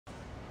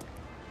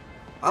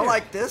I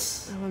like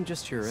this. Now I'm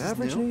just your This is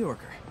average new. New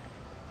Yorker.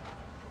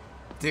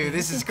 Dude,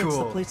 this is That's the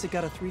cool. place that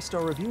got a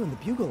 3-star review in the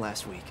Bugle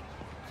last week.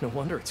 No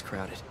wonder it's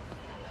crowded.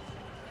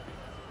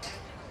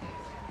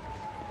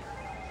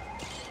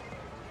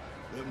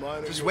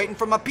 Just waiting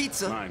for my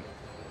pizza. Mine.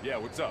 Yeah,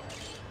 what's up?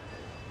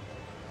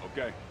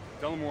 Okay,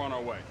 tell him we're on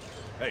our way.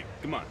 Hey,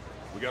 come on.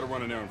 We gotta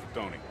run an errand for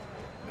Tony.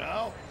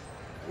 Now?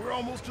 We're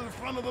almost to the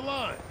front of the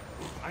line.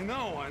 I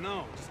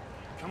know. Just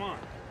come on.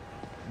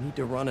 Need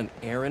to run an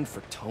errand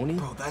for Tony?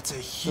 Bro, that's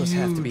a Those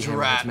have to be huge Hammerhead's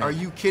rat. men. Are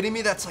you kidding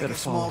me? That's like Better a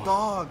small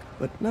follow dog.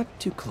 But not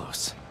too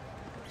close.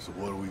 So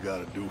what do we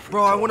gotta do for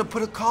Bro, I Tony? want to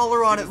put a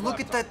collar on Get it. his Look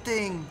at laptop. that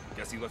thing.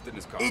 Guess he left it in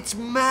his car. It's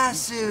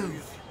massive.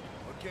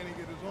 Why can't he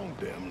get his own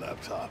damn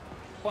laptop?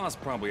 Boss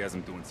probably has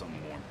him doing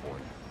something more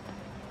important.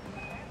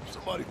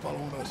 Somebody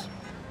following us?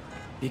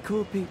 Be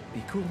cool, Pete.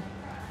 Be cool.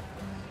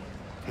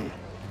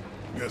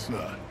 Guess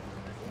not.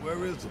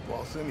 Where is the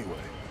boss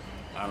anyway?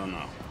 I don't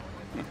know.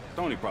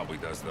 Tony probably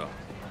does, though.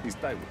 He's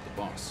tight with the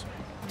boss.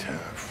 Damn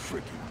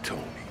freaking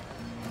Tony.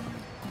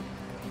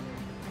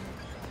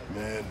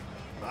 Man,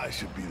 I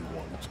should be the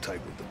one who's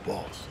tight with the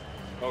boss.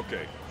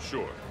 Okay,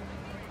 sure.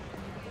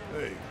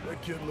 Hey,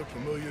 that kid look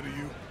familiar to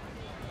you?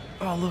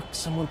 Oh, look,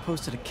 someone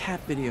posted a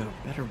cat video.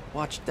 Better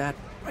watch that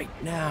right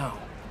now.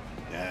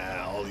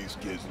 Nah, all these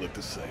kids look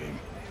the same.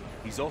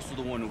 He's also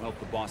the one who helped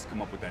the boss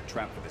come up with that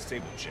trap for the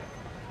Sable chick.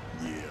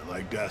 Yeah,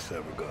 like that's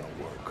ever gonna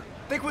work.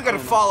 I think we I gotta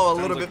don't know. follow a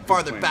Sounds little like a bit good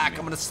farther plan back. to me.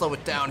 I'm gonna slow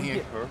it down We here.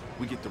 get her,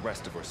 we get the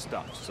rest of her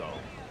stuff, so...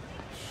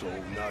 So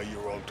now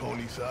you're on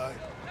Tony's side?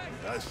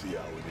 I see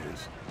how it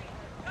is.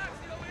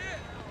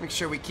 Make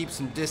sure we keep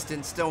some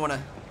distance. Don't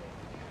wanna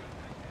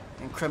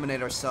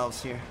incriminate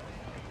ourselves here.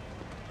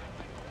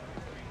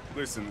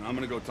 Listen, I'm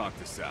gonna go talk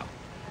to Sal.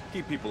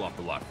 Keep people off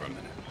the lot for a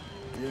minute.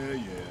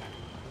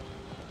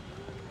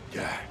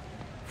 Yeah,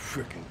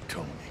 frickin'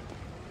 Tony.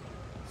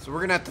 So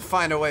we're gonna have to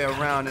find a way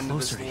around into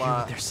Closer this to hear what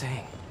lot. they're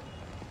saying.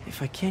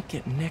 If I can't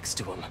get next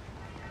to them,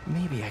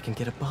 maybe I can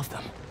get above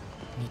them.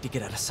 Need to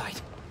get out of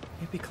sight.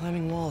 Can't be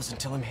climbing walls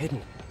until I'm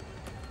hidden.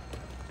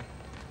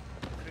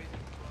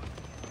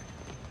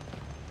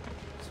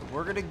 So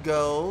we're gonna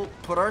go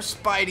put our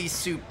Spidey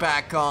suit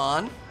back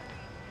on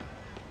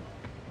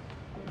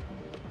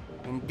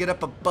and get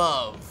up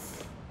above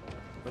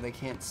where they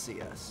can't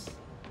see us.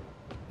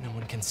 No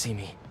one can see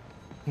me.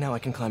 Now I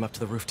can climb up to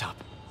the rooftop.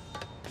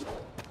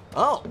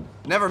 Oh,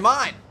 never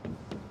mind.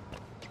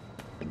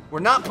 We're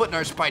not putting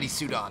our Spidey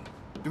suit on.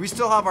 Do we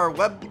still have our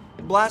web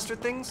blaster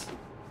things?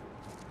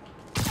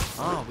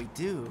 Oh, we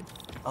do.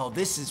 Oh,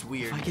 this is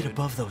weird. If I get dude.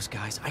 above those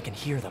guys, I can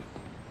hear them.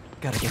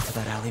 Gotta get to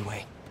that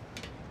alleyway.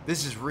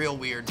 This is real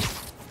weird.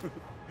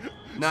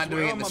 Not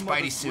doing it in the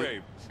Spidey suit.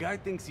 Grave. Guy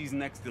thinks he's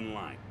next in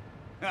line.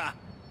 Ha!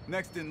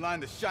 Next in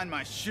line to shine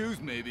my shoes,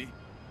 maybe.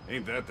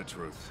 Ain't that the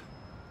truth?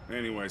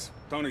 Anyways,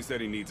 Tony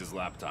said he needs his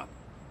laptop.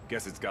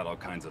 Guess it's got all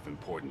kinds of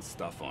important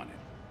stuff on it.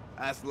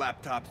 As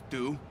laptops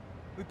do.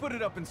 We put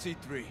it up in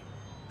C3.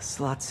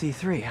 Slot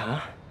C3,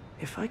 huh?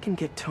 If I can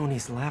get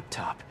Tony's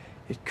laptop,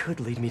 it could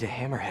lead me to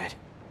Hammerhead.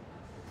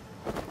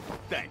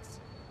 Thanks.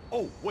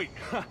 Oh, wait.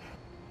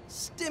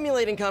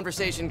 Stimulating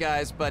conversation,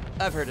 guys, but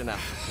I've heard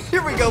enough.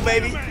 Here we go,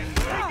 baby.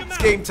 It's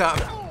game time.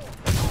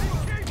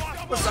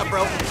 What's up,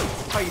 bro?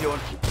 How you doing?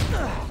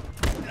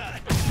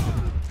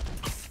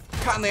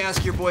 Kindly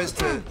ask your boys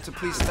to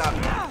please stop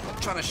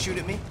trying to shoot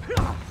at me.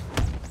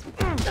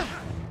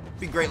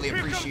 Be greatly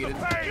appreciated.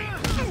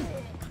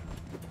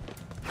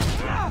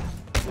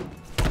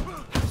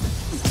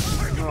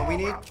 You know what we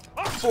need?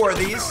 4 of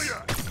these.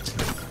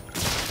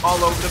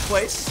 All over the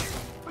place.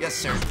 Yes,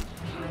 sir.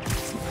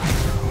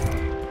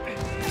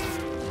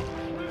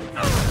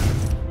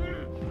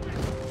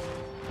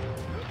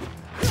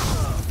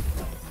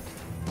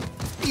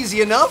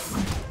 Easy enough.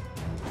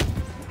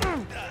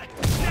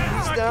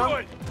 He's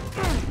down.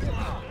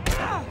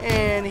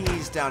 And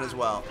he's down as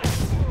well.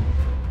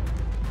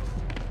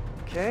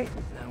 Okay,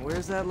 now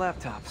where's that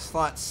laptop?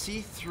 Slot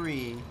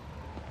C3.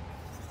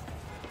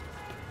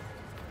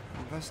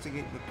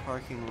 Investigate the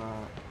parking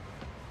lot.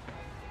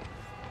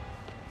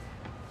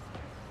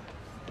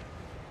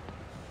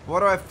 What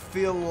do I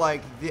feel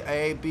like the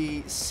A,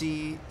 B,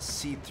 C,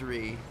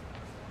 C3?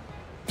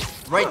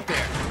 Right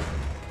there.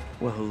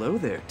 Well, hello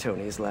there,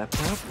 Tony's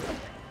laptop.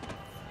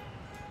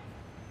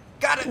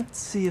 Got it. Let's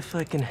see if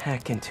I can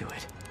hack into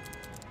it.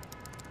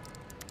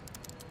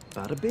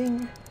 Bada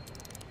bing.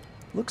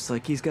 Looks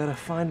like he's got a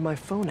Find My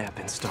Phone app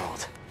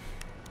installed.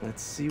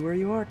 Let's see where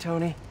you are,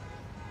 Tony.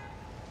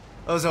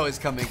 Those always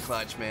come in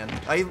clutch, man.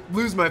 I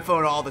lose my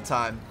phone all the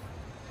time.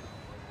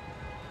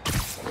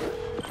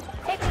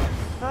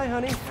 Hi,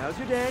 honey. How's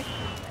your day?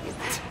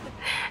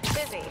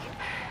 Busy.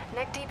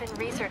 Neck deep in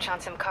research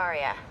on some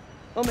Karia.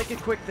 I'll make it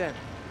quick then.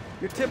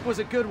 Your tip was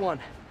a good one.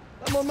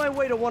 I'm on my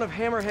way to one of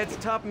Hammerhead's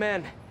top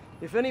men.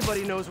 If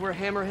anybody knows where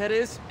Hammerhead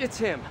is, it's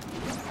him.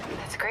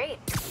 That's great.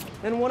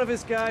 And one of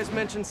his guys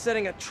mentioned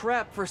setting a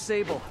trap for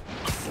Sable.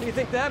 What do you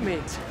think that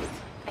means?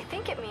 I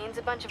think it means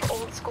a bunch of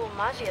old school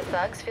magia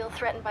thugs feel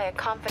threatened by a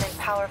confident,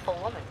 powerful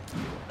woman.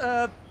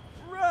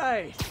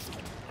 Right.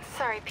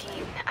 Sorry, Pete.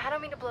 I don't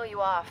mean to blow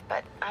you off,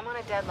 but I'm on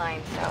a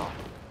deadline, so...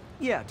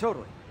 Yeah,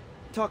 totally.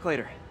 Talk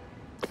later.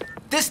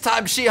 This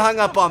time she hung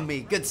up on me.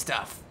 Good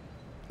stuff.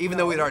 Even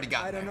though we'd already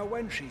got I there. don't know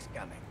when she's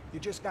coming.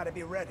 You just gotta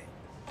be ready.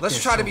 Let's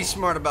try to be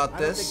smart about I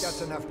don't think this.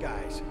 that's enough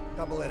guys.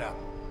 Double it up.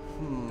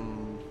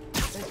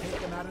 They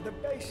take them out of the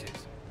bases.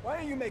 Why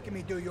are you making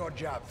me do your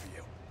job for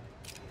you?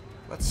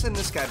 Let's send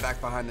this guy back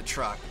behind the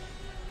truck.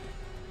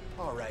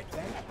 All right,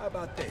 then. How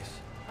about this?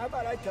 How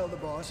about I tell the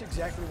boss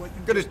exactly what you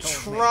I'm gonna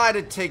just told try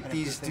me? to take And if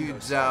these this thing dudes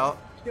goes south,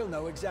 out. He'll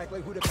know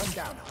exactly who to come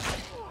down on.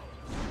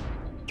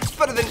 It's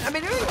better than, I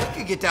mean, we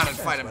could get down and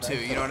fight him too,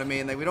 you know what I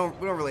mean? Like, we don't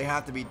really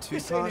have to be too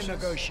This ain't cautious. a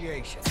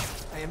negotiation.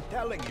 I am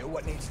telling you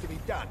what needs to be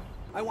done.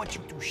 I want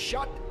you to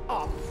shut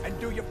up and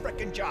do your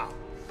frickin' job.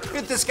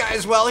 Get this guy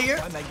as well here.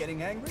 Why am I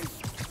getting angry?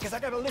 Because I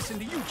gotta listen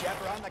to you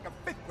jabber on like a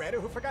fifth grader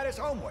who forgot his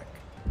homework.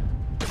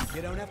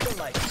 You don't have to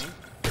like me.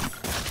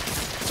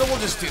 So we'll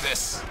just do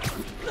this.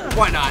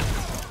 Why not?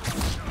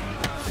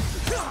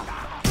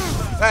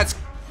 That's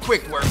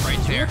quick work right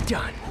there.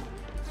 Done.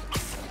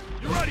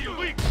 You're out of your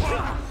league,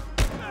 punk!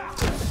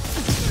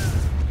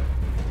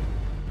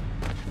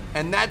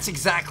 And that's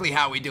exactly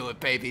how we do it,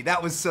 baby.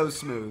 That was so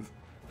smooth.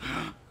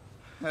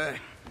 Hey,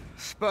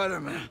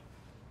 Spider-Man.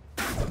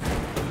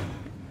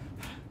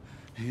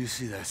 You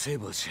see that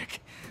Sable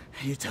chick?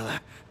 You tell her,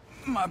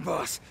 my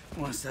boss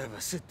wants to have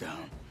a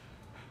sit-down.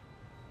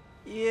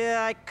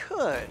 Yeah, I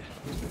could.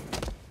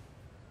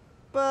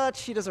 But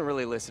she doesn't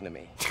really listen to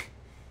me.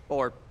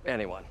 Or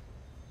anyone.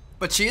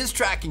 But she is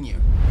tracking you.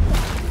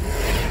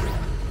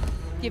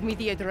 Give me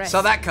the address.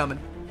 Saw that coming.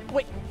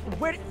 Wait,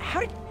 where, how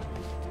did...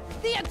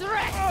 The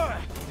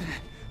address!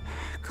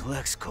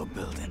 Colexco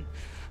building.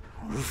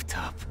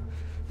 Rooftop.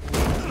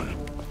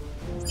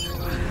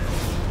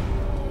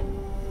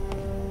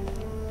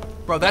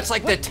 Bro, that's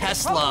like the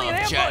Tesla Probably an of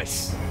ambush.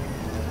 jets.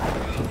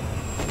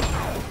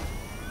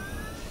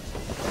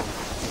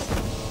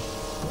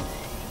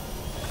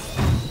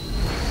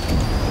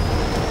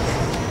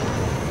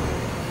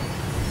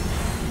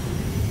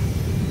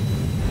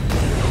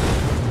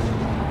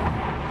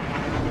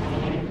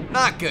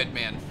 Not good,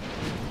 man.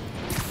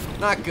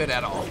 Not good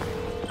at all.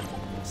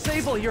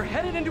 Sable, you're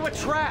headed into a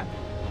trap.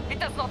 It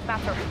does not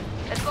matter,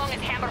 as long as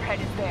Hammerhead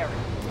is there.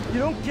 You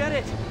don't get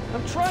it.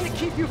 I'm trying to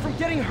keep you from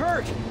getting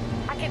hurt.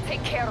 I can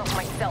take care of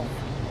myself.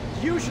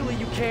 Usually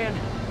you can,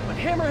 but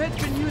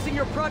Hammerhead's been using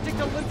your Project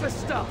Olympus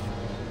stuff.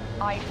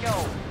 I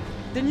know,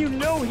 Then you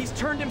know he's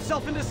turned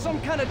himself into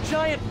some kind of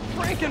giant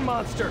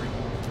Frankenmonster.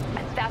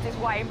 and that is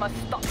why I must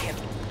stop him.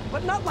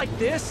 But not like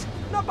this.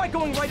 Not by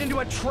going right into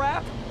a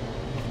trap.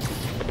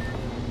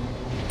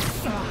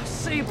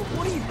 Sable,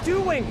 what are you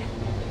doing?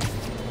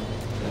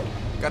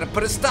 Gotta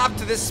put a stop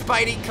to this,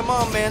 Spidey. Come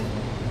on, man.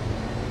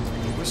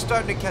 We're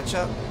starting to catch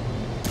up.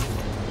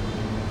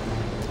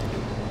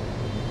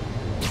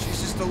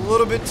 She's just a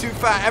little bit too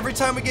fast. Every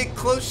time we get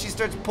close, she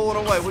starts pulling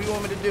away. What do you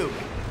want me to do?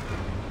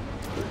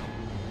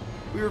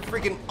 We were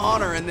freaking on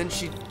her, and then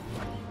she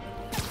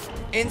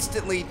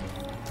instantly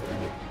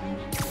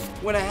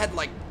went ahead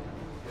like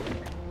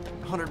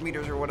 100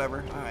 meters or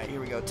whatever. All right, here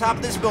we go. Top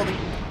of this building.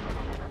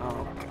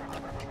 Oh, God.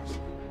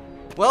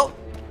 Well,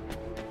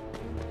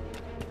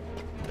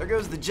 there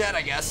goes the jet,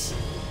 I guess.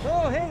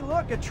 Oh, hey,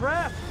 look, a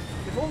trap.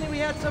 If only we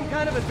had some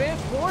kind of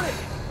advanced warning.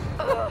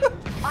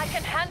 I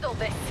can handle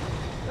this.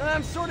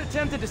 I'm sort of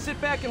tempted to sit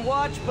back and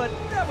watch, but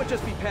that would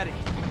just be petty.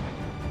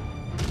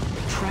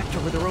 They're trapped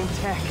over their own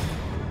tech.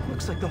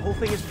 Looks like the whole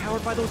thing is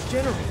powered by those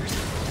generators.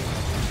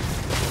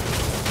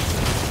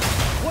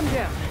 One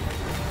down.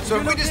 So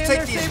if we just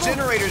take these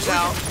generators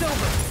out,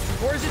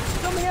 Silver, or is it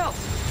something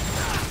else?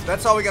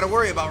 that's all we gotta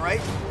worry about, right?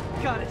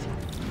 Got it.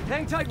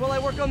 Hang tight while I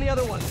work on the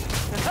other one.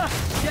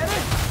 Get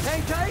it?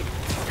 Hang tight?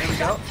 There we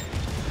go.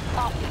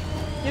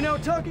 You know,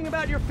 talking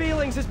about your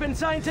feelings has been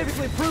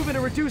scientifically proven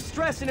to reduce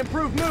stress and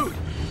improve mood.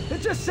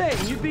 Just saying,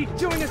 you'd be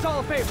doing us all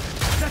a favor.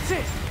 That's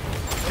it.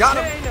 Got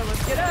him. Okay, now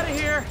let's get out of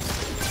here.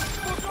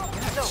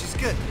 She's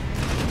good.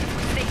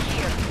 Stay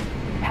here.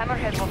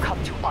 Hammerhead will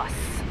come to us.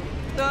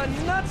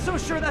 Not so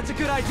sure that's a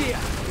good idea.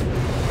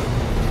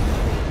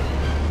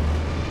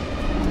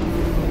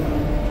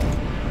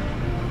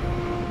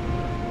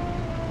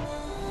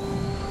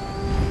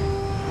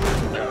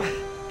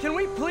 Can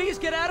we please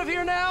get out of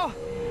here now?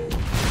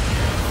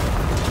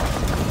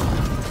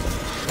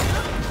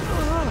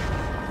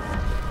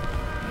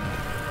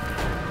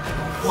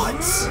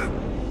 What?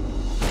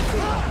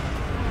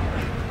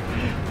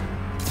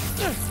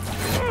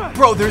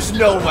 Bro, there's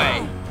no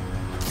way.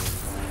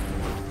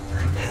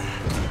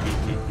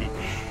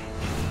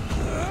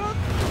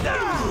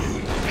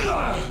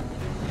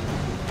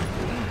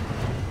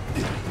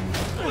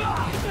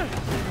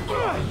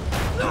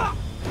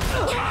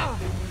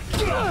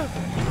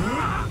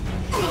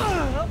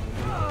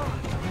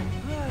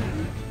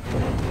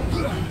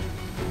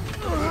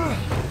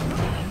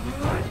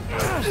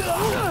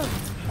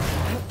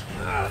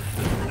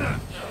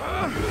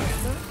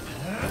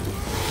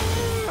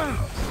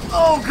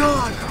 Oh,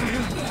 God.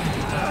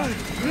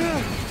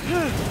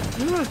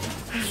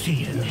 See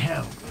you in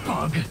hell,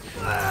 bug.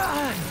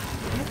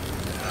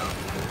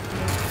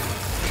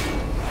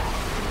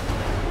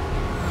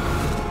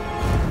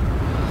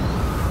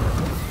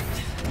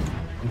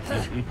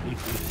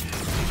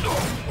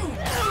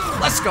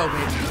 Let's go,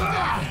 baby.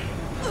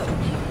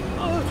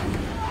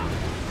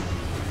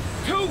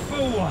 2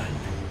 for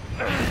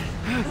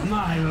 1.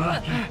 My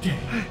lucky day.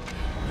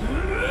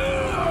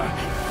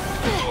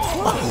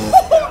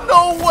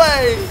 No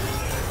way!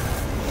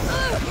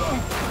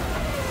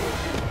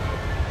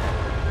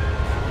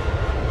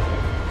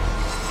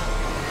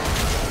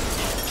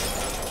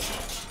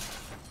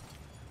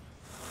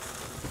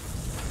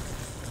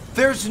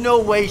 There's no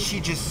way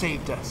she just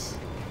saved us.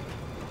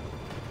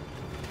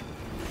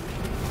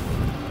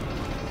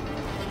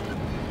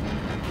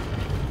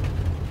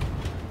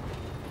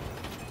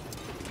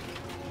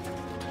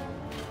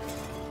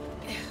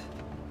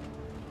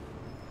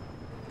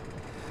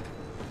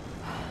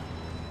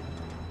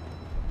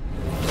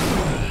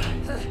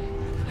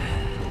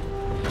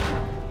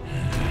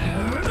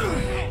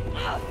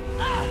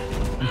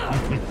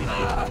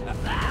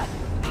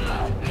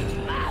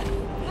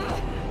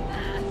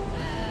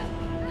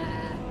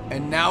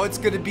 And now it's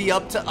gonna be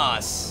up to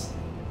us.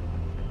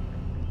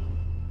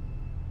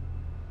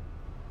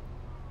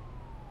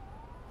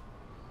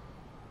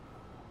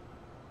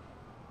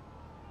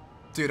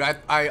 Dude,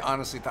 I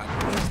honestly thought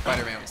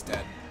Spider-Man was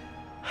dead.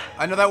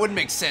 I know that wouldn't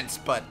make sense,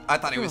 but I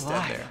thought he was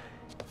dead there.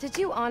 Did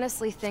you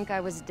honestly think I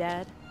was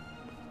dead?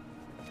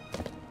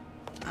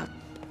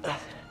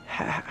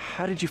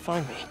 How did you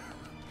find me?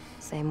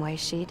 Same way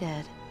she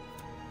did.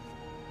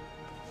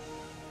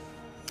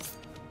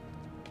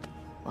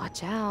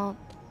 Watch out.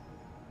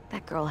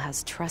 That girl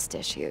has trust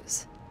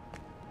issues.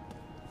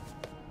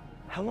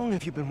 How long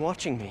have you been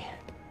watching me?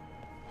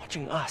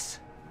 Watching us?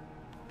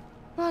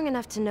 Long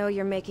enough to know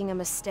you're making a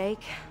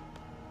mistake.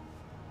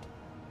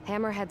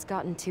 Hammerhead's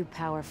gotten too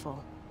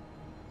powerful.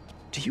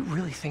 Do you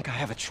really think I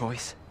have a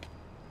choice?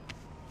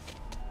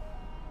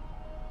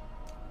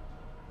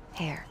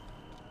 Here.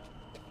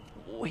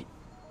 Wait,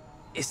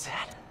 is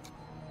that...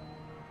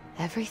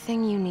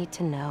 Everything you need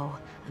to know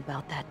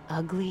about that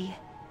ugly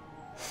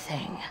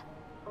thing.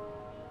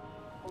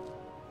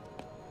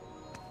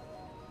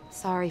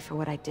 Sorry for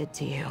what I did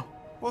to you.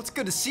 Well, it's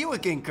good to see you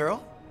again,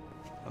 girl.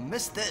 I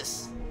missed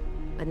this.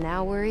 But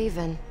now we're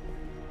even.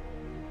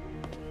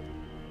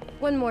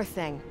 One more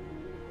thing.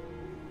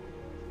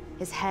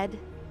 His head,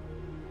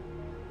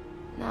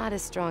 not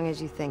as strong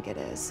as you think it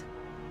is.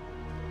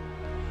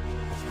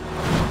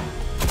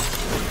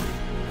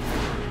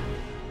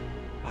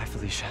 Bye,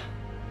 Felicia.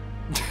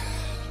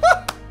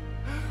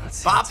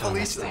 Bye,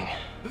 Felicia.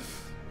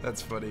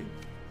 That's funny.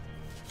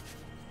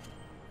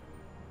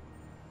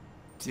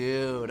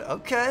 Dude,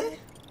 okay.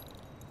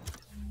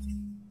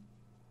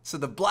 So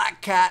the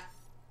Black Cat,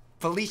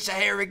 Felicia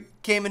Herrig,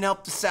 came and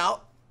helped us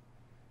out.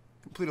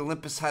 Complete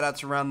Olympus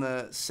hideouts around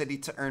the city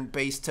to earn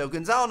base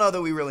tokens. I don't know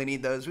that we really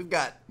need those. We've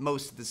got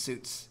most of the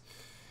suits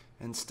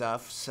and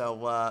stuff.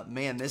 So,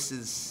 man, this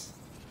is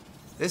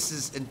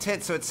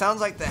intense. So it sounds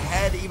like the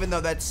head, even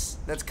though that's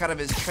kind of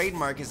his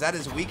trademark, is that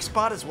his weak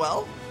spot as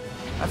well?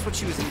 That's what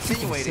she was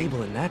insinuating.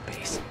 Sable in that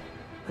base.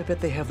 I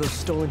bet they have those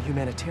stolen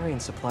humanitarian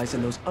supplies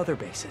in those other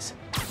bases.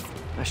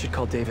 I should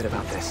call David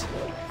about this.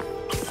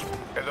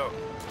 Hello.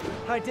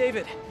 Hi,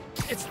 David.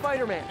 It's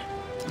Spider-Man.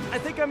 I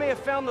think I may have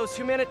found those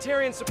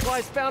humanitarian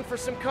supplies found for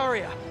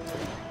Symkaria.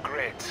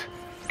 Great.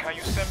 Can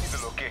you send me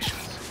the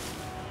locations?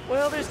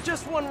 Well, there's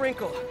just one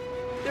wrinkle.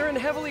 They're in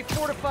heavily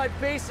fortified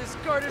bases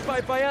guarded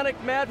by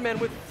bionic madmen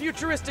with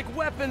futuristic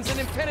weapons and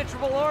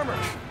impenetrable armor.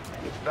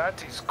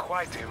 That is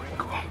quite a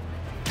wrinkle.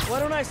 Why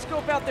don't I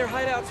scope out their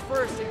hideouts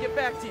first and get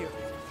back to you?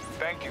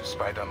 Thank you,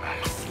 Spider-Man.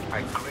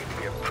 I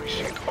greatly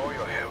appreciate all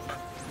your help.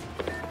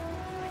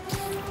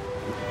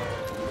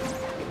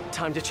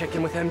 Time to check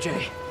in with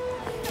MJ.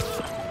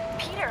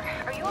 Peter,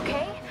 are you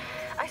okay?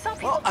 I saw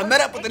people. Well, I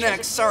met up with an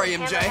ex. Sorry,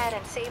 MJ. Hammerhead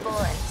and Sable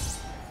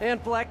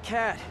And Black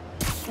Cat.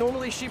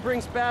 Normally she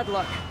brings bad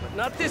luck, but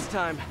not this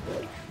time.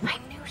 I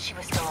knew she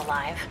was still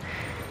alive.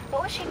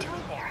 What was she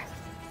doing there?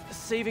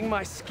 Saving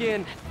my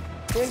skin,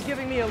 and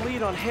giving me a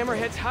lead on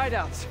Hammerhead's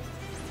hideouts.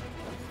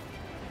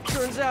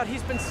 Turns out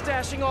he's been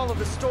stashing all of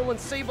the stolen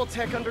Sable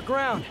tech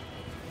underground.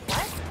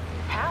 What?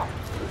 How?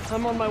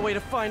 I'm on my way to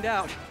find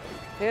out,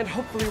 and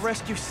hopefully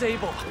rescue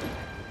Sable,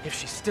 if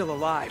she's still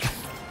alive.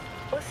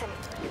 Listen,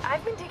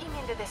 I've been digging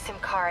into this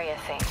Symkaria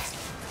thing.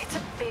 It's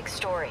a big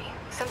story,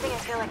 something I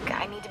feel like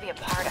I need to be a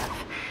part of.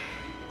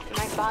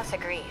 My boss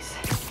agrees.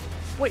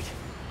 Wait,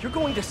 you're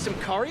going to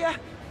Symkaria?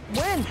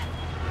 When?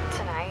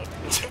 Tonight.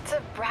 It's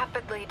a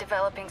rapidly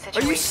developing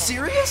situation. Are you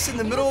serious? In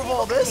the middle of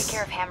all this? Take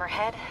care of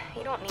Hammerhead.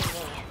 You don't need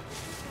me.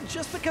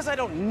 Just because I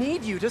don't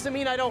need you doesn't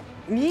mean I don't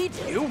need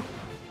you.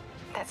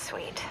 That's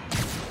sweet.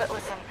 But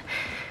listen,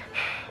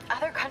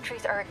 other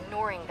countries are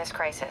ignoring this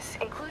crisis,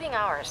 including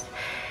ours.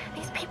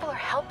 These people are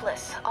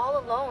helpless, all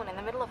alone in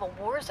the middle of a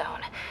war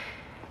zone.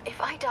 If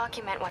I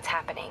document what's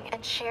happening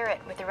and share it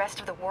with the rest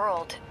of the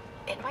world,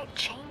 it might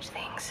change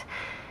things.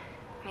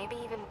 Maybe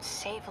even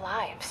save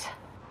lives.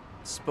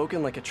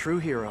 Spoken like a true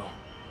hero.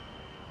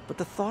 But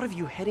the thought of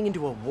you heading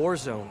into a war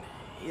zone,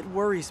 it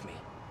worries me.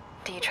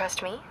 Do you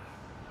trust me?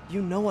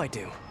 You know I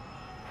do.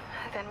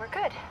 Then we're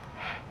good.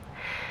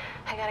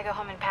 I gotta go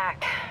home and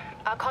pack.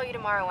 I'll call you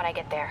tomorrow when I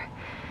get there.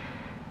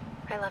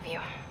 I love you.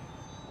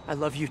 I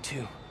love you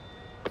too.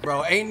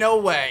 Bro, ain't no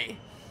way.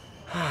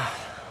 I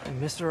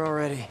miss her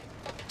already.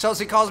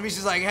 Chelsea calls me,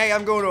 she's like, hey,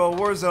 I'm going to a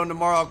war zone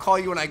tomorrow. I'll call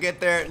you when I get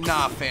there.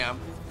 Nah, fam.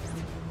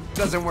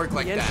 Doesn't work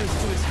like The that.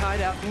 entrance to his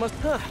hideout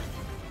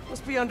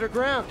must be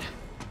underground.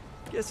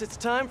 Guess it's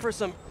time for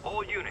some...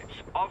 All units,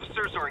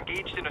 officers are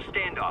engaged in a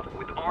standoff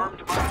with armed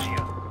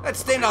militia. That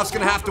standoff's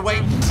gonna have to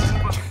wait.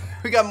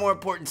 We got more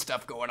important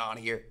stuff going on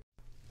here.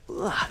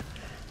 Ugh,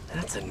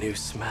 that's a new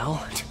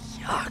smell.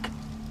 Yuck.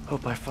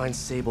 Hope I find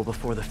Sable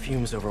before the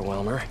fumes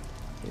overwhelm her.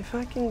 If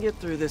I can get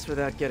through this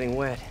without getting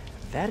wet,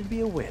 that'd be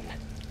a win.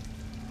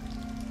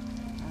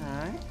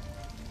 Alright.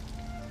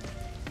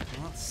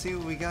 Let's see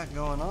what we got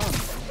going on.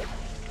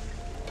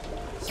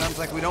 Sounds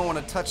like we don't want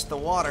to touch the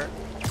water.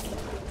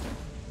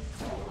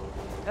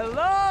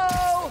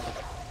 Hello?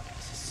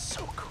 This is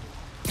so cool.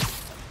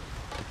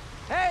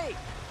 Hey!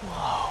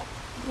 Whoa,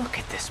 look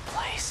at this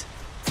place.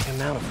 The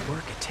amount of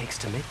work it takes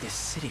to make this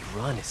city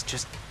run is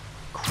just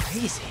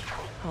crazy.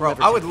 Bro,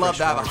 I would love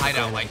to have a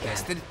hideout like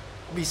this. That'd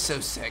be so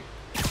sick.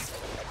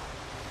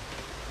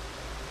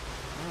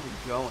 Where are we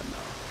going,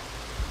 though?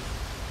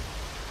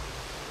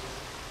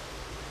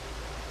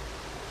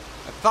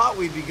 I thought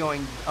we'd be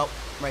going... Oh,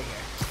 right here.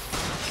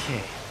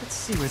 Okay, let's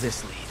see where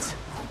this leads.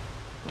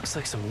 Looks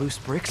like some loose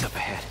bricks up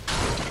ahead.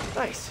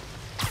 Nice.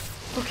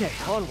 Okay,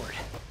 onward.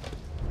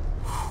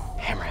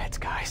 Hammerheads,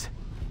 guys.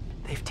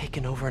 They've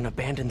taken over an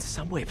abandoned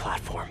subway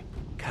platform.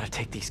 Gotta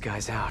take these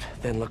guys out,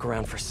 then look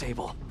around for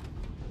Sable.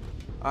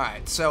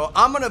 Alright, so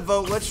I'm gonna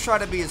vote. Let's try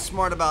to be as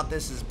smart about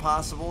this as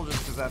possible, just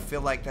because I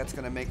feel like that's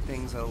gonna make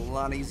things a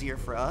lot easier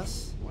for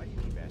us.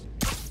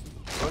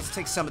 So let's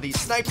take some of these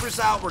snipers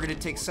out. We're gonna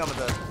take some of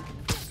the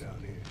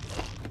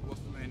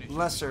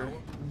lesser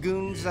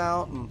goons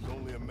out, and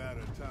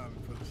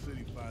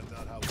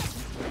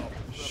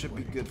should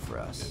be good for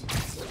us.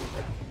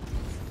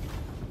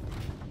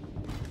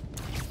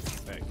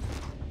 Hey,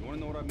 you wanna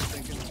know what I've been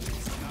thinking?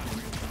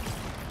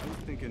 I was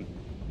thinking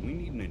we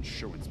need an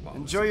insurance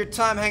policy. Enjoy your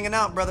time hanging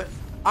out, brother.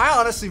 I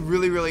honestly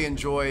really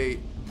enjoy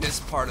this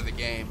part of the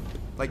game.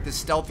 Like the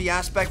stealthy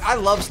aspect. I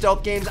love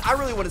stealth games. I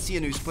really want to see a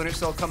new Splinter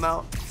Cell come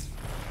out.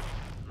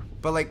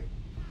 But like,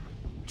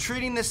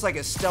 treating this like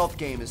a stealth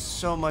game is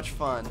so much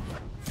fun.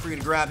 Free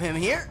to grab him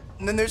here.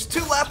 And then there's 2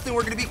 left, and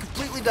we're going to be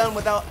completely done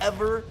without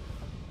ever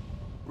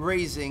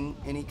raising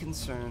any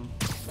concern.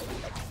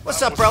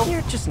 What's up, bro?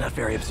 You're just not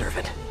very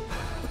observant.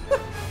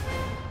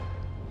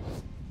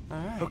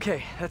 Alright.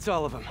 Okay, that's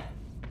all of them.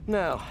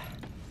 Now,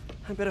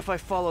 I bet if I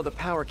follow the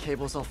power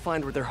cables, I'll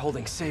find where they're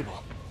holding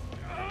Sable.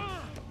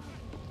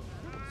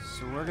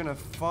 So we're going to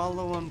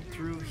follow him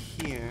through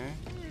here.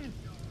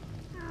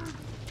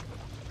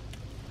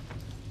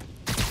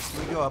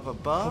 We go up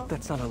above. Hope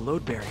that's not a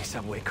load-bearing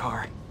subway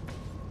car.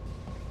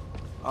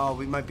 Oh,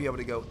 we might be able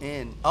to go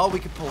in. Oh, we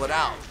could pull it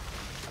out.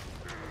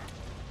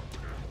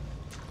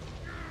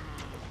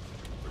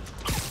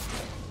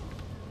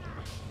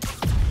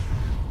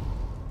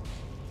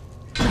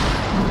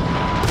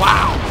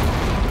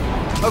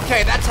 Wow.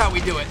 Okay, that's how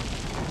we do it.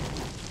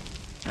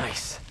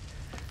 Nice.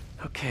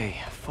 Okay,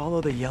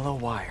 follow the yellow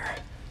wire.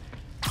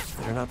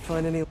 Better not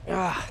find any...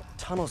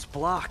 tunnel's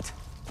blocked.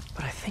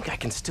 But I think I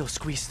can still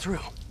squeeze through.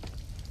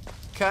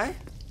 Okay.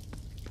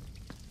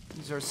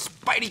 Use our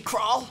Spidey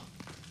crawl.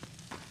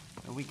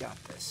 And we got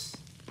this.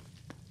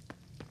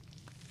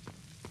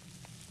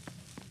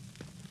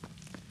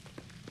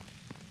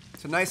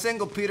 It's a nice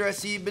angle, Peter. I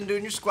see you've been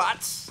doing your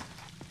squats.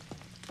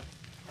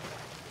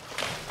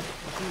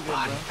 Looking good,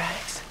 Body bro.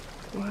 bags?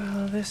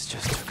 Well, this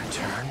just took a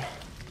turn.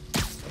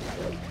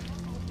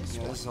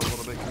 Yeah, this is a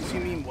little bit What do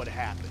you mean, what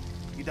happened?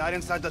 He died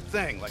inside the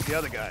thing, like the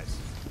other guys.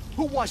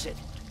 Who was it?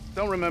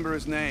 Don't remember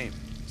his name.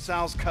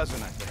 Sal's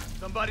cousin, I think.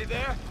 Somebody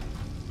there?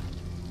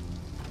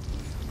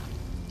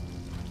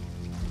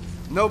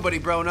 Nobody,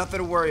 bro. Nothing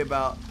to worry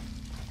about.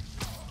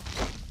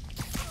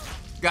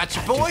 Got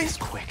you, Gotta do boy. this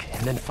quick,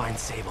 and then find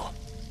Sable.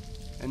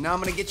 And now I'm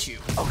gonna get you.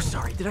 Oh,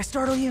 sorry. Did I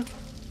startle you?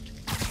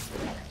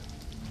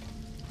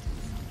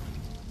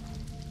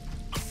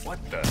 What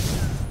the?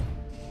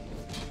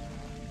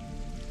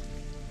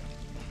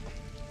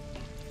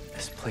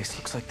 This place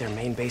looks like their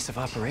main base of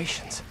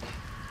operations.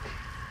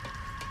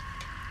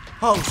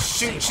 Oh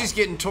shoot, Sable. she's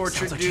getting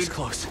tortured, Sounds like dude. she's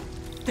close.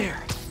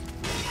 There.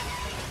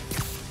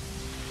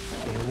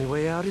 The only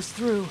way out is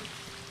through.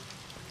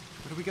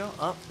 Where do we go?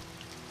 Up?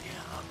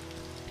 Yeah, up.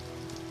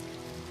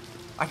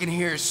 I can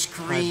hear High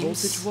screams.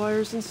 voltage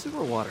wires and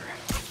sewer water.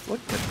 What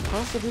could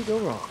possibly go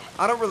wrong?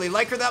 I don't really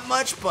like her that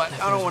much, but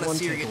I don't want to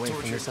see her get One takeaway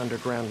from tortured. this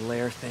underground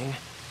lair thing.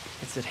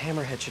 It's that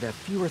Hammerhead should have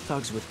fewer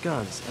thugs with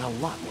guns and a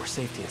lot more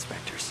safety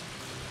inspectors.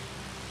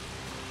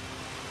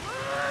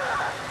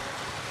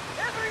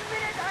 Every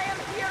minute I am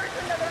here is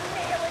another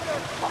nail in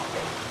your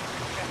coffin.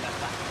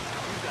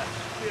 You got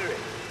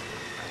spirit.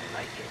 I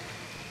like it.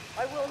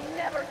 I will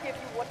never give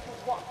you what you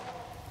want.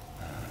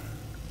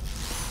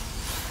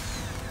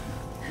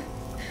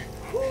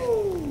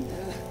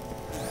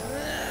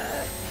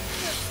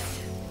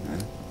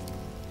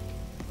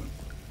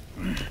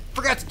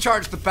 Forgot forgot to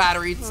charge the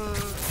battery. It's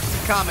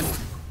common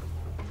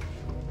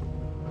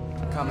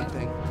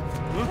thing.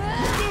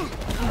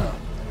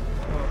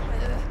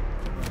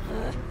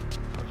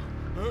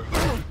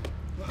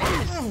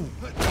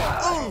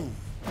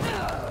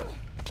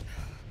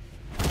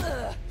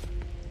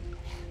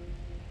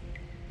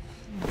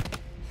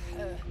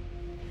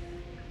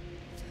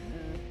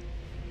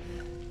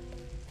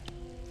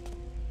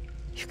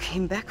 You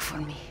came back for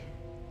me.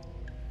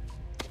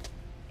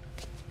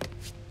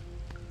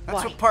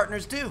 That's what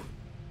partners do.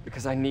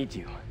 Because I need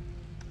you.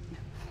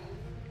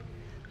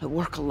 I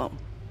work alone.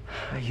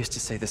 I used to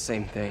say the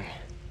same thing.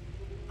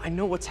 I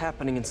know what's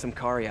happening in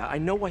Symkaria. I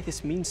know why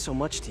this means so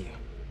much to you.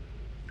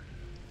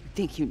 You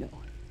think you know,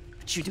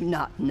 but you do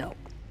not know.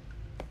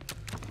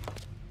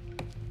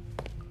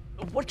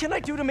 What can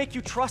I do to make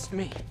you trust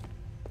me?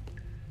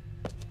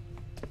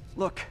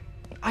 Look,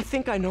 I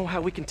think I know how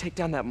we can take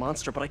down that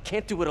monster, but I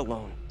can't do it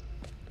alone.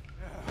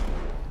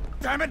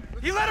 Damn it!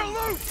 He let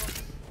her loose!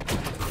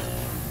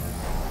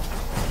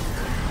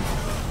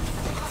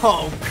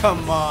 Oh,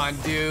 come on,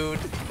 dude.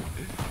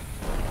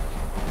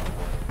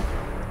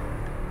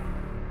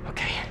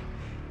 Okay,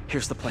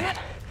 here's the plan.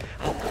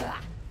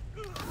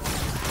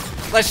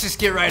 Let's just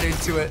get right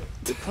into it.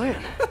 Good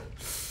plan.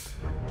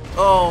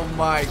 Oh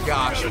my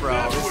gosh,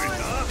 bro.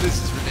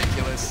 This is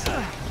ridiculous.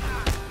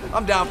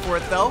 I'm down for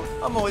it, though.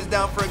 I'm always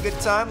down for a good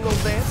time, little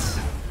dance.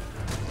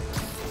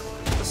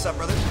 What's up,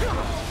 brother?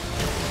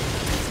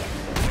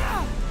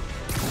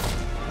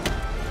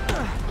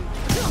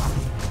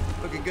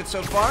 Looking good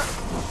so far.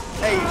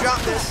 Hey, you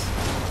dropped this.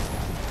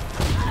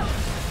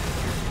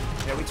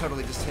 Yeah, we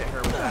totally just hit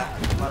her with that.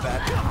 My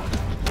bad.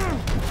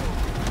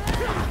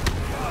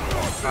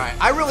 Alright,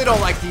 I really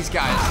don't like these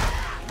guys.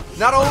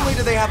 Not only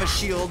do they have a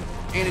shield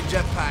and a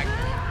jetpack,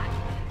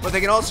 but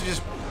they can also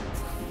just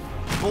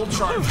bull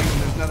charge you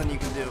and there's nothing you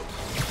can do.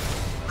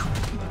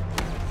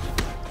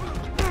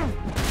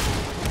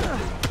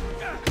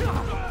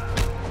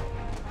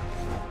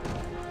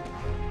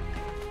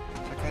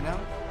 Okay now?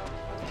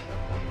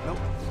 Nope.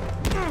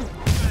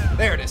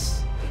 There it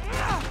is.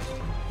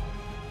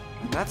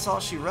 And that's all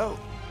she wrote.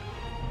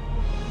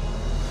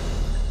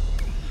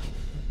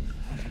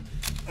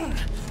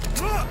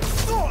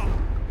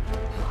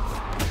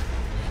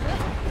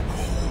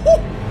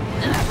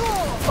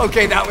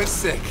 Okay, that was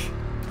sick.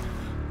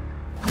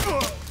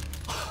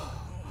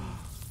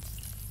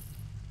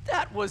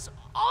 That was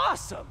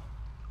awesome!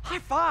 High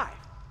five!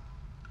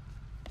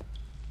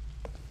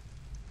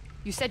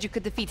 You said you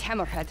could defeat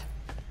Hammerhead.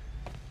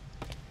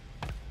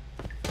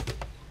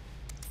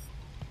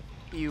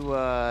 You,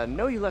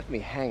 know you left me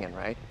hanging,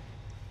 right?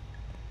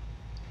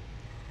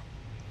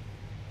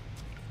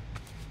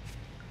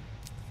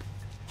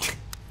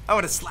 I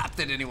would have slapped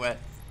it anyway.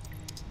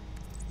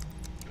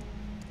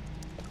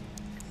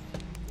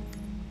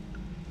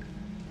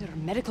 There are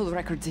medical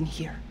records in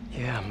here.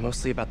 Yeah,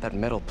 mostly about that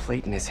metal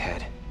plate in his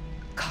head.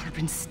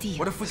 Carbon steel.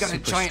 What if we got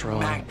Super a giant strong,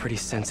 mag? pretty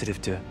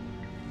sensitive to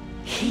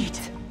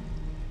Heat.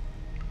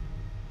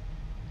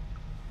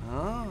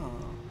 Oh.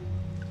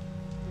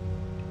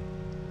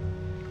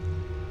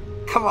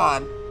 Come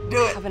on, do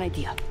I it. have an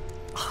idea.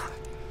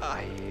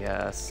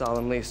 I,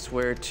 solemnly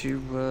swear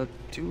to,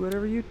 do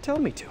whatever you tell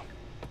me to.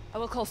 I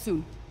will call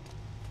soon.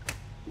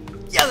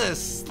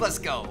 Yes, let's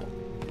go.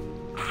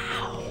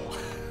 Ow.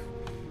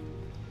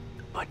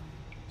 But,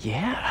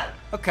 yeah.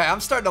 Okay, I'm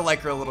starting to like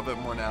her a little bit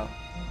more now.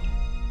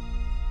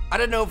 I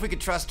didn't know if we could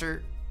trust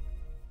her.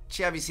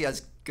 She obviously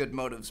has good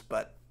motives,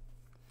 but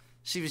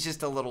she was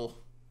just a little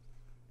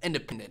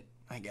independent,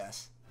 I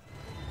guess.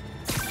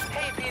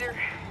 Hey, Peter.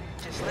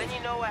 Just letting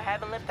you know I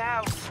haven't left the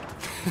house.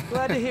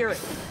 Glad to hear it.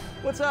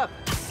 What's up?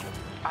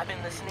 I've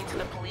been listening to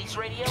the police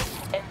radio,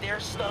 and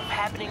there's stuff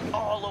happening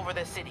all over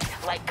the city,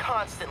 like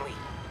constantly.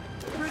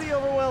 Pretty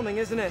overwhelming,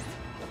 isn't it?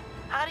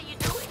 How do you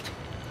do it?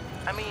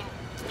 I mean,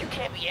 you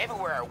can't be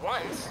everywhere at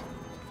once.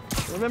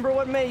 Remember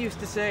what May used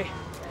to say?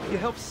 You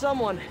help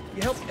someone,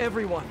 you help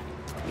everyone.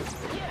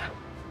 Yeah,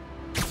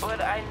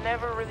 but I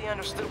never really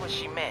understood what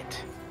she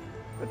meant.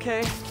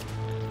 Okay.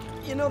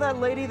 You know that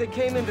lady that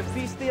came in to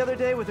feast the other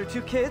day with her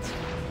 2 kids?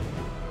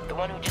 The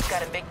one who just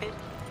got evicted?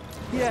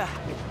 Yeah.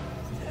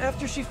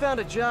 After she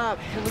found a job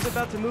and was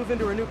about to move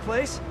into her new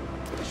place,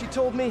 she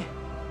told me,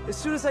 as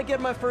soon as I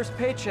get my first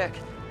paycheck,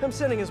 I'm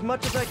sending as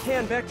much as I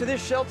can back to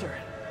this shelter.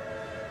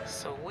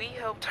 So we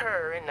helped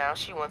her, and now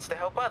she wants to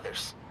help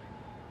others.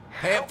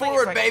 Pay it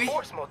forward, like baby. A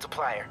force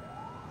multiplier.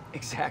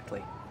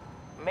 Exactly.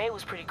 May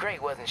was pretty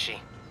great, wasn't she?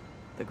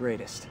 The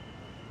greatest.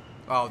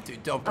 Oh,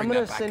 dude, don't bring I'm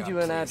gonna that back send up, you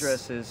an please.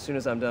 address as soon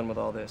as I'm done with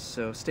all this,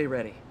 so stay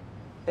ready.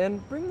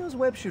 And bring those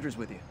web shooters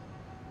with you.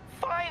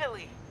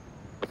 Finally!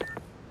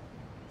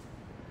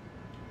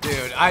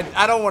 Dude,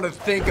 I don't want to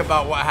think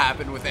about what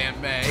happened with Aunt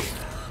May.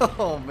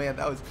 Oh man,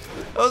 that was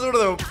one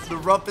of the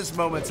roughest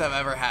moments I've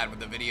ever had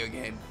with a video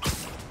game.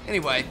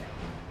 Anyway,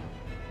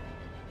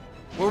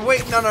 we're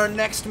waiting on our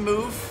next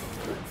move.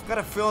 I've got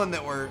a feeling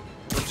that we're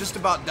just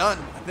about done.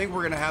 I think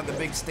we're gonna have the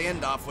big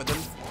standoff with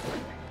him.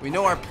 We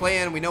know our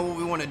plan. We know what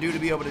we want to do to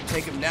be able to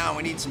take him down.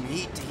 We need some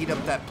heat to heat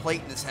up that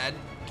plate in his head.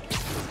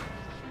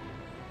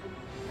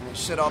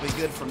 Should all be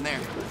good from there.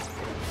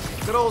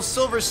 Good old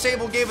Silver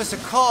Sable gave us a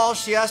call.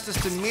 She asked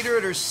us to meet her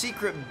at her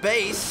secret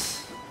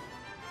base,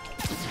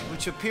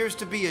 which appears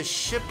to be a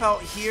ship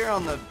out here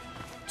on the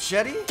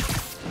jetty.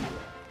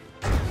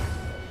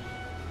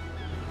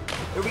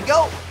 There we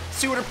go.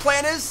 See what her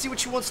plan is, see what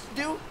she wants to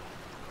do.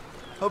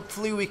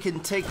 Hopefully we can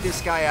take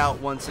this guy out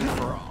once and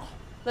for all.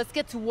 Let's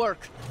get to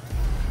work.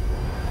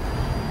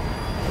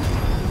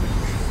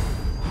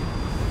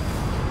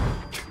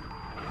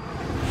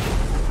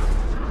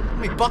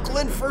 Let me buckle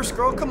in first,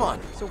 girl, come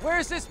on. So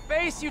where's this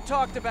base you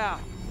talked about?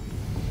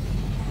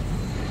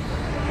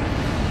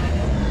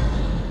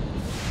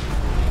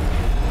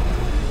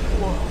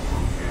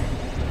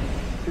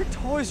 Whoa. Your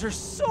toys are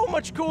so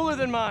much cooler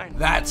than mine.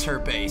 That's her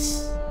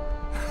base.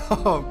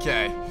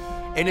 Okay.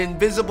 An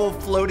invisible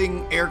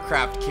floating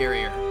aircraft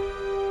carrier.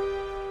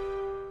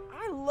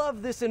 I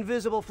love this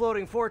invisible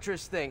floating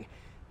fortress thing.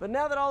 But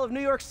now that all of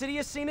New York City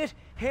has seen it,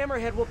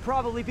 Hammerhead will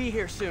probably be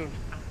here soon.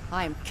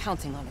 I am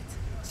counting on it.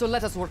 So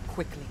let us work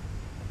quickly.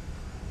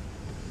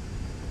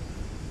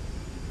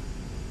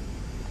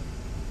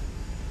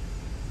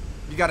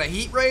 You got a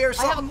heat ray or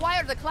something? I have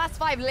acquired a Class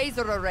 5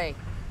 laser array.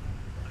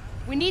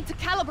 We need to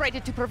calibrate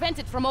it to prevent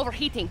it from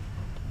overheating.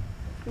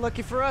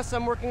 Lucky for us,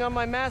 I'm working on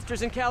my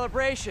master's in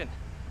calibration.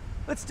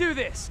 Let's do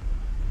this.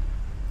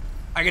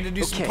 I gotta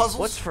do some puzzles?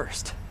 What's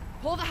first?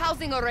 Pull the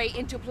housing array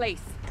into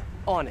place.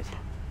 On it.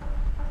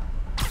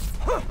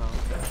 Huh.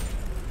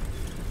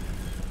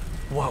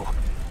 Whoa,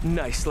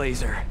 nice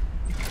laser.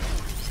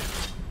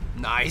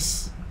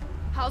 Nice.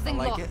 Housing I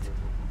like locked. it.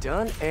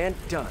 Done and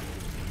done.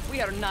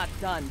 We are not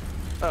done.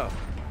 Oh.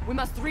 We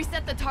must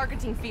reset the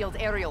targeting field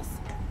aerials.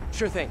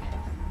 Sure thing.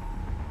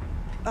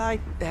 I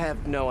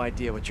have no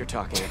idea what you're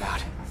talking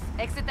about.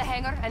 Exit the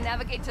hangar and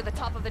navigate to the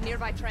top of the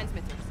nearby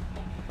transmitters.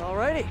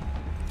 Alrighty.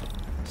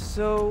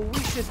 So we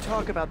should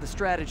talk about the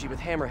strategy with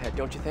Hammerhead,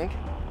 don't you think?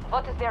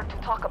 What is there to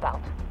talk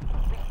about?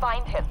 We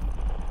find him.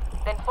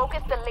 Then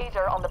focus the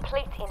laser on the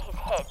plate in his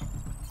head.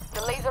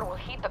 The laser will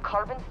heat the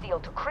carbon steel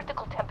to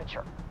critical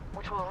temperature,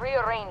 which will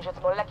rearrange its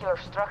molecular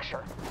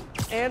structure.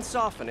 And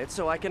soften it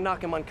so I can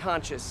knock him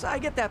unconscious. I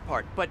get that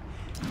part, but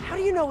how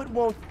do you know it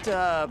won't,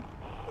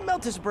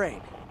 melt his brain?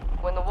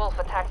 When the wolf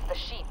attacks the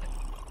sheep,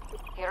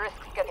 he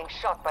risks getting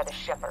shot by the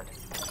shepherd.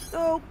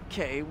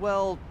 Okay,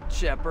 well,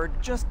 Shepard,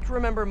 just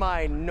remember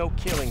my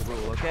no-killing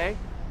rule, okay?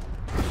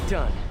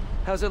 Done.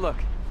 How's it look?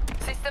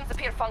 Systems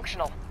appear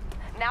functional.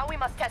 Now we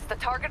must test the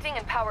targeting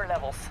and power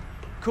levels.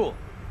 Cool.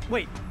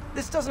 Wait,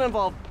 this doesn't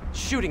involve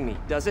shooting me,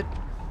 does it?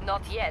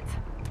 Not yet.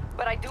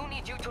 But I do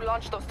need you to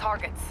launch those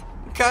targets.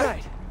 Okay.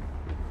 Right.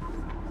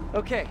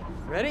 Okay,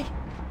 ready?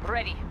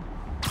 Ready.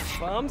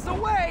 Bombs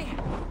away!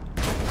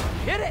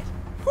 Hit it!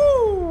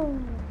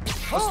 Woo!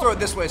 Let's throw it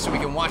this way so we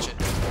can watch it.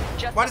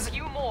 Just Why a does it...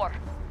 few more.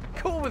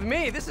 Cool with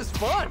me, this is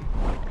fun!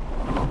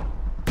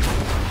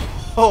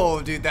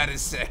 Oh, dude, that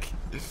is sick.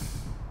 Here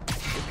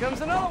comes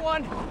another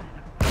one!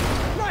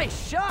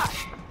 Nice shot!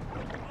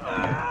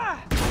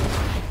 Ah!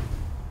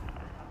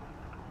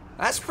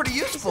 That's pretty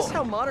useful. Is this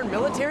how modern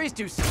militaries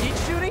do skeet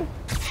shooting?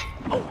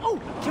 Oh,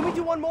 can we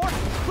do one more?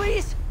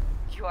 Please?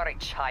 You are a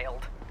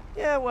child.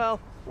 Yeah, well,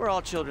 we're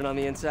all children on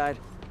the inside.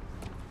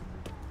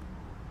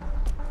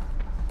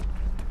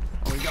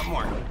 Oh, we got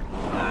more.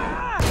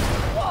 Ah!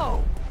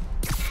 Whoa!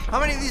 How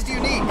many of these do you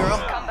need, girl?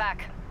 Come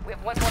back. We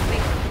have one more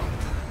thing.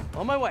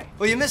 On my way.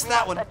 Well, you missed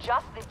that one.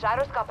 Adjust the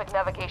gyroscopic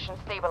navigation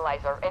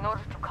stabilizer in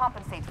order to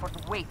compensate for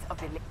the weight of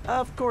the...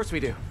 Of course we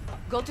do.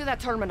 Go to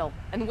that terminal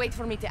and wait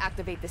for me to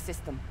activate the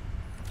system.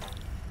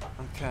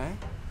 Okay.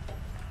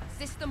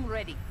 System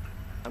ready.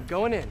 I'm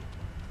going in.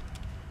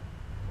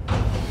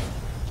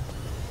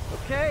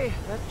 Okay,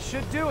 that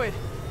should do it.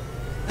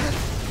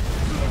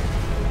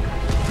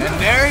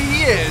 And there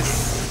he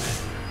is.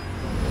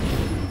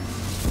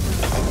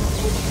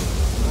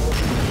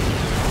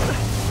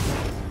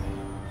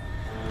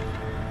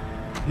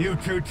 You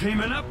two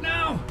teaming up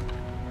now?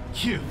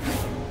 Cute.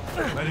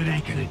 But it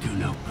ain't gonna do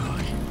no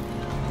good.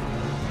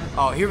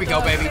 Oh, here we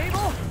go, baby.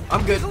 Sable?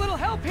 I'm good. There's a little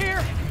help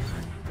here.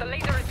 The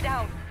laser is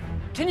down.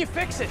 Can you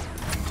fix it?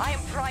 I am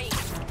trying.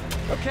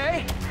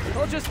 Okay,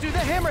 I'll just do the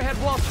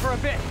hammerhead waltz for a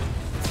bit.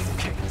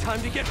 Okay,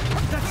 time to get...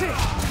 That's it!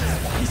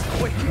 He's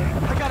quick.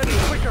 I gotta be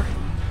quicker.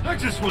 I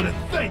just want to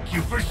thank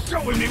you for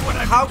showing me what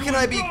I've How been can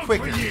doing I be wrong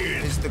quicker for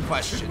years. is the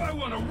question. If I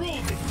want to rule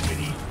this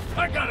city,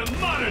 I gotta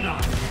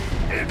modernize,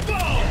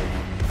 evolve.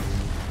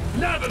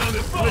 Now that I'm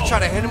involved, I'm gonna try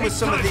to hit him with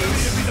some of it's time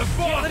these. for me to be the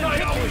boss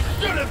I always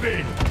should have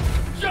been.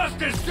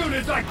 Just as soon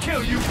as I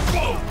kill you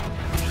both.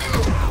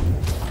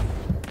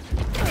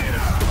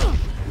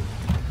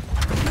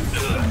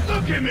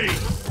 Look at me.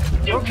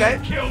 You Okay.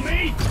 can't kill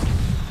me.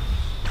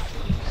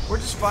 We're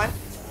just fine.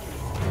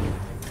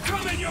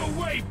 Coming your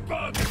way,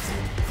 bug.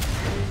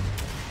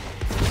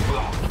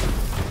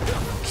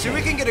 See,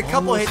 we can get a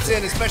couple hits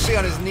in, especially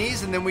on his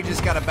knees, and then we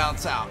just gotta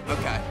bounce out.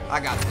 Okay, I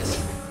got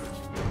this.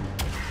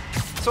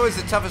 It's always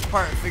the toughest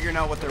part, figuring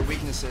out what their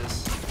weakness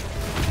is.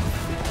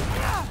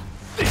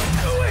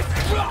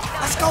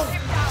 Let's go!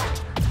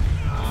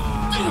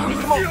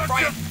 Come on,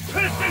 Brian.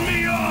 You're pissing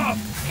me off!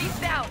 He's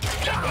down.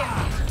 Hit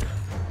him.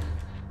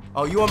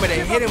 Oh, you want me to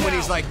hit him when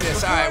he's like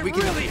this? All right, we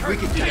can do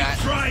that.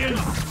 Try and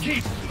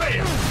keep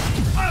fail.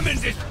 I'm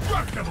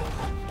indestructible.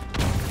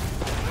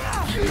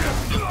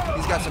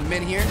 He's got some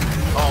men here.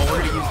 Oh,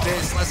 we're gonna use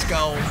this. Let's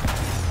go.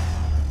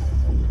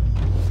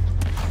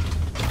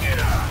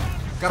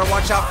 Gotta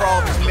watch out for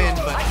all of his men,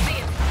 but I see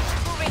him.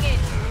 Moving in.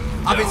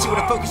 obviously would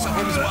have focused on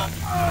him as well.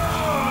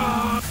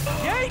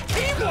 Yay,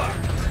 teamwork!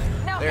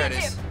 Now There it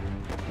hit is. him.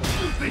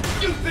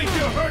 You think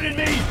you're hurting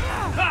me?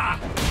 Ha!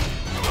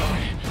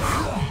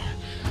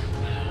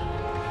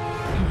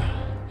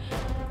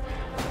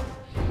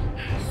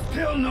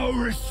 Still no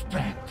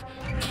respect.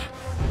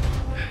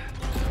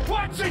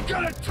 What's it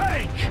gonna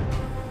take?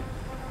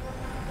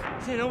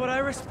 You know what I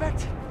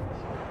respect?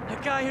 A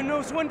guy who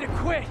knows when to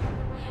quit.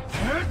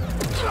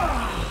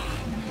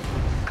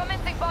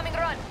 Commencing bombing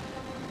run.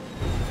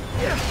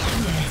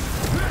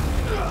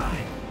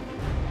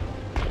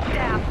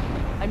 Damn,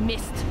 I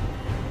missed.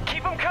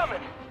 Keep him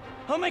coming.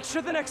 I'll make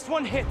sure the next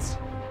one hits.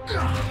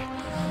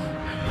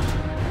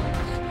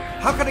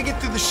 How can I get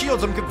through the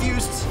shields? I'm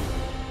confused.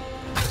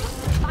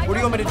 What do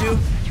you want me to do?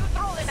 You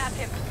throw them at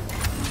him.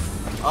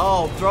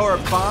 Oh, throw our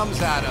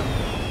bombs at him.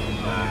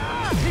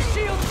 His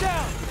shield's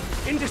down.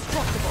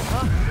 Indestructible,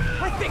 huh?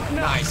 I think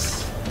not.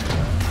 Nice.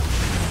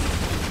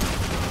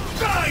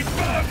 Die,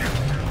 bug!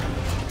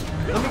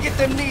 Let me get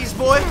them knees,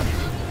 boy.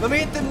 Let me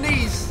hit them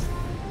knees.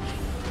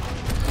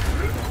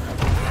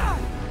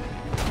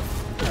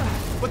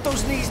 What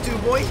those knees do,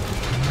 boy?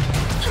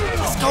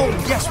 Let's go.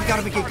 Yes, we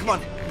gotta begin. Come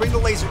on. Bring the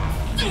laser.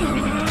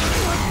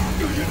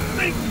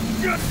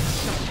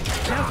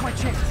 Now's my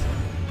chance.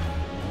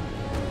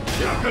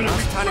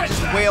 It's time to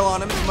just wail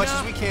on him as much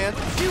as we can.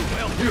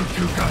 You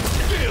two got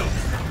skills.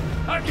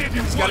 I give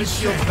you He's got his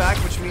shields back,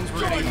 which means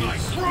we're gonna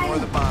use more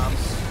of the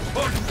bombs.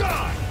 Or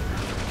die!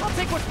 I'll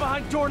take what's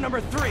behind door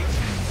number 3.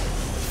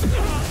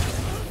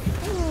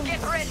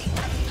 Get ready.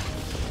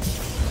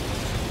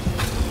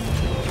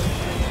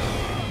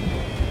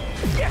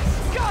 Yes,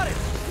 got it.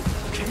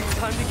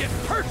 Time to get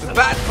personal. The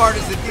bad part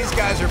is that these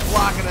guys are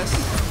blocking us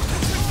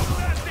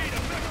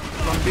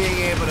from being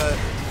able to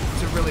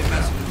really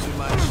mess with them too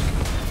much.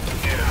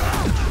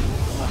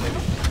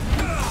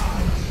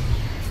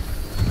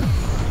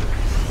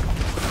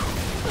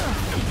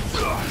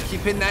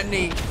 Keep hitting that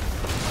knee.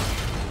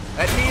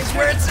 That knee is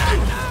where it's at.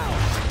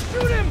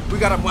 Shoot him. We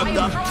got him webbed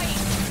up. The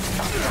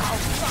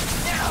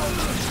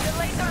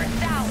laser is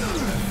down.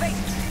 Wait.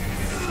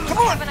 Come I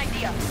on. have an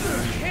idea.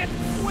 Can't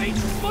wait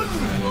much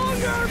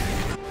longer.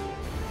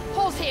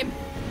 Hold him.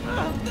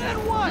 Then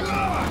what?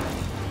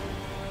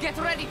 Get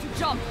ready to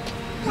jump.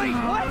 Wait,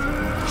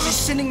 what? She's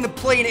sending the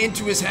plane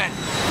into his head.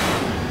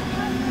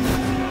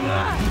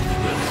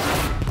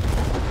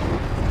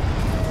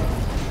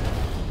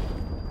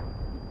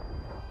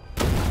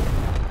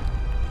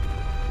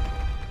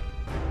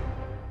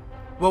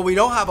 Well, we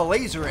don't have a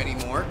laser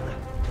anymore.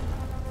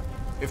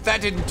 If that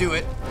didn't do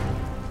it.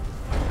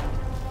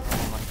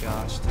 Oh my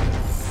gosh, dude.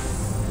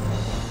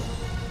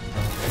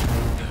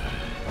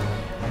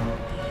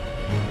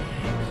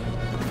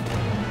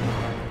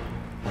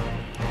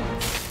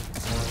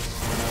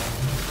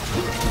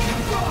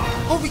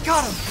 Oh, we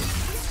got him!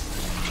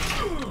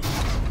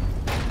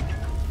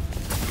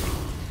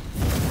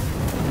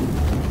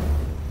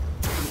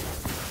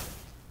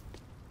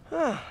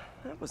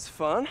 That was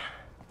fun.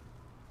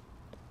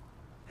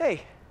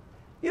 Hey,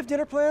 you have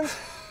dinner plans?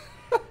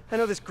 I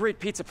know this great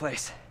pizza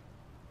place.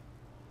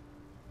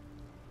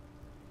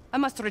 I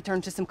must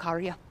return to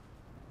Simcaria.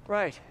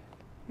 Right.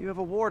 You have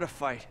a war to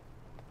fight.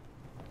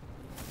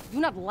 I do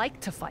not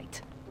like to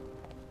fight.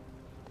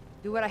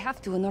 Do what I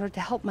have to in order to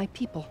help my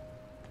people.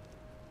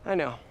 I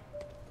know.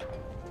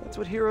 That's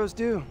what heroes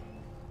do.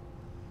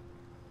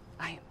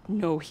 I am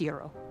no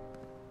hero.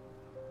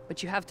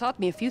 But you have taught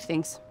me a few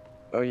things.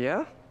 Oh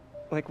yeah?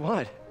 Like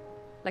what?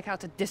 Like how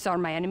to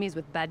disarm my enemies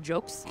with bad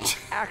jokes.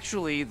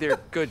 Actually, they're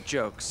good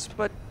jokes,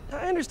 but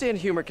I understand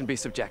humor can be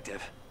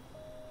subjective.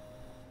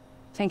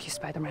 Thank you,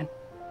 Spider-Man.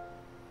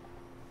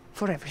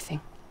 For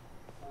everything.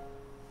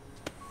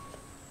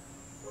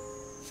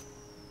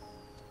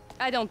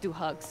 I don't do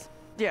hugs.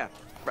 Yeah,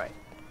 right.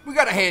 We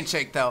got a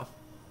handshake, though.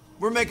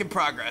 We're making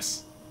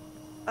progress.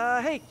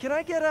 Hey, can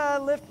I get a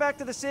lift back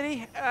to the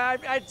city?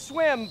 I'd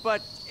swim,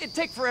 but it'd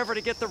take forever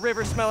to get the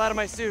river smell out of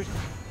my suit.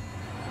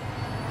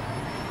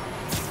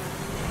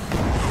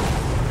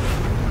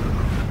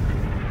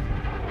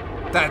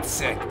 That's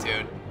sick,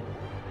 dude.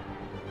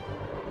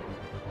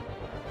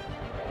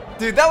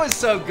 Dude, that was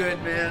so good,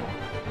 man.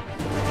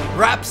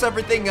 Wraps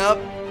everything up.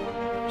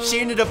 She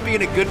ended up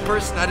being a good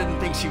person. I didn't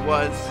think she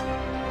was.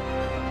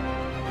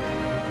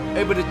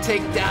 Able to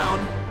take down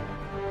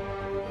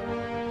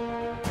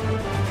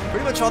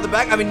pretty much all the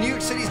back. I mean, New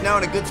York City's now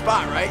in a good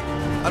spot, right?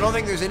 I don't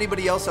think there's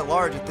anybody else at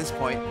large at this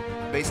point,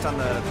 based on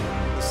the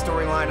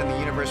storyline and the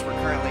universe we're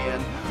currently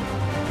in.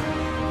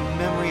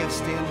 Memory of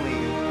Stan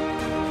Lee.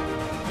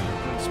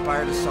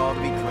 Inspired us all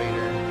to be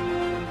greater.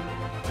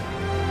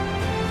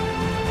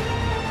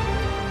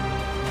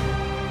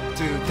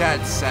 Dude,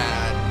 that's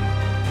sad,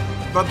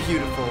 but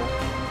beautiful.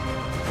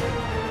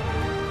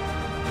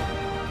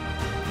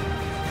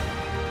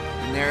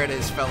 And there it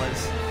is,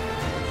 fellas.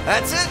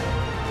 That's it.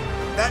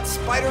 That's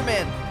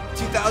Spider-Man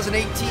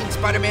 2018,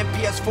 Spider-Man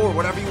PS4,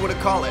 whatever you want to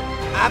call it.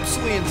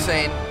 Absolutely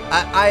insane.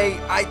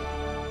 I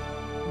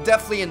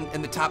definitely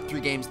in the top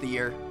 3 games of the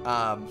year.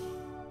 I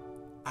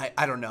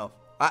don't know.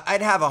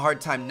 I'd have a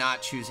hard time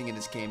not choosing it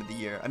as game of the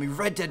year. I mean,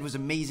 Red Dead was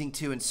amazing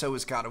too, and so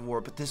was God of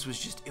War, but this was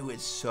just, it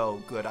was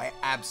so good. I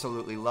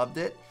absolutely loved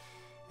it.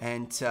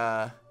 And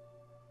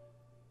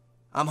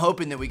I'm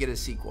hoping that we get a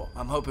sequel.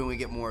 I'm hoping we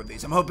get more of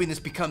these. I'm hoping this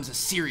becomes a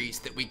series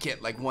that we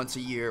get like once a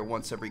year,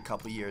 once every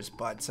couple years.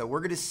 But so we're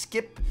going to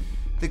skip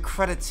the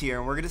credits here,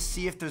 and we're going to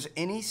see if there's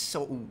any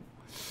ooh.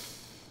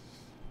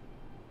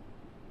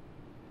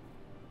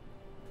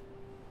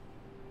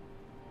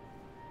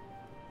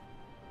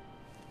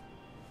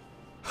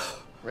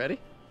 Ready?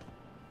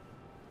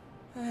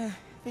 I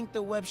think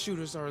the web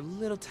shooters are a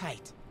little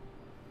tight.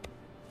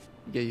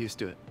 Get used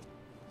to it.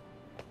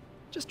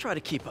 Just try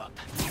to keep up.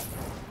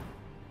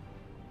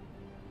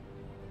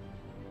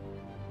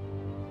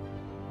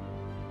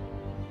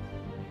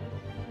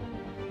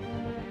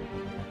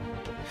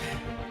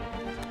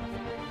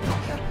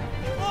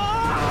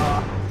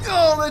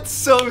 Oh, that's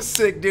so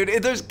sick,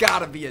 dude. There's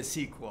gotta be a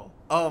sequel.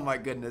 Oh my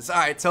goodness.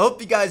 Alright, so hope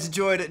you guys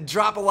enjoyed.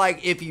 Drop a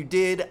like if you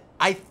did.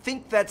 I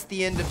think that's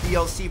the end of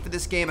DLC for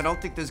this game. I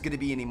don't think there's gonna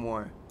be any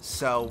more.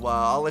 So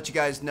I'll let you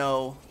guys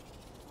know.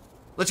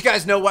 Let you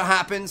guys know what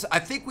happens. I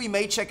think we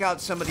may check out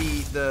some of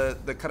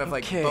the kind of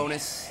like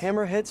bonus.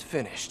 Hammerhead's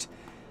finished,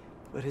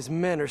 but his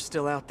men are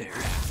still out there.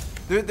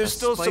 There's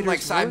still some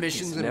like side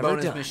missions and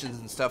bonus missions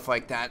and stuff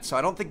like that. So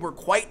I don't think we're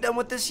quite done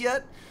with this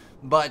yet.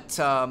 But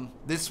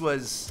this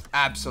was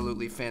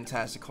absolutely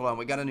fantastic. Hold on,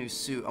 we got a new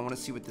suit. I want to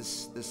see what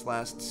this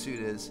last suit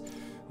is.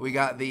 We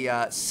got the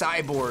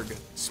cyborg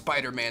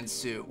Spider-Man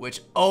suit,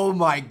 which, oh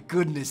my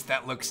goodness,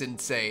 that looks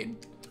insane.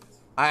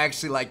 I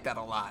actually like that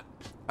a lot.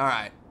 All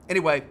right.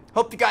 Anyway,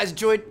 hope you guys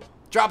enjoyed.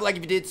 Drop a like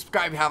if you did.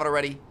 Subscribe if you haven't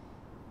already.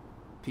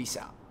 Peace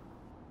out.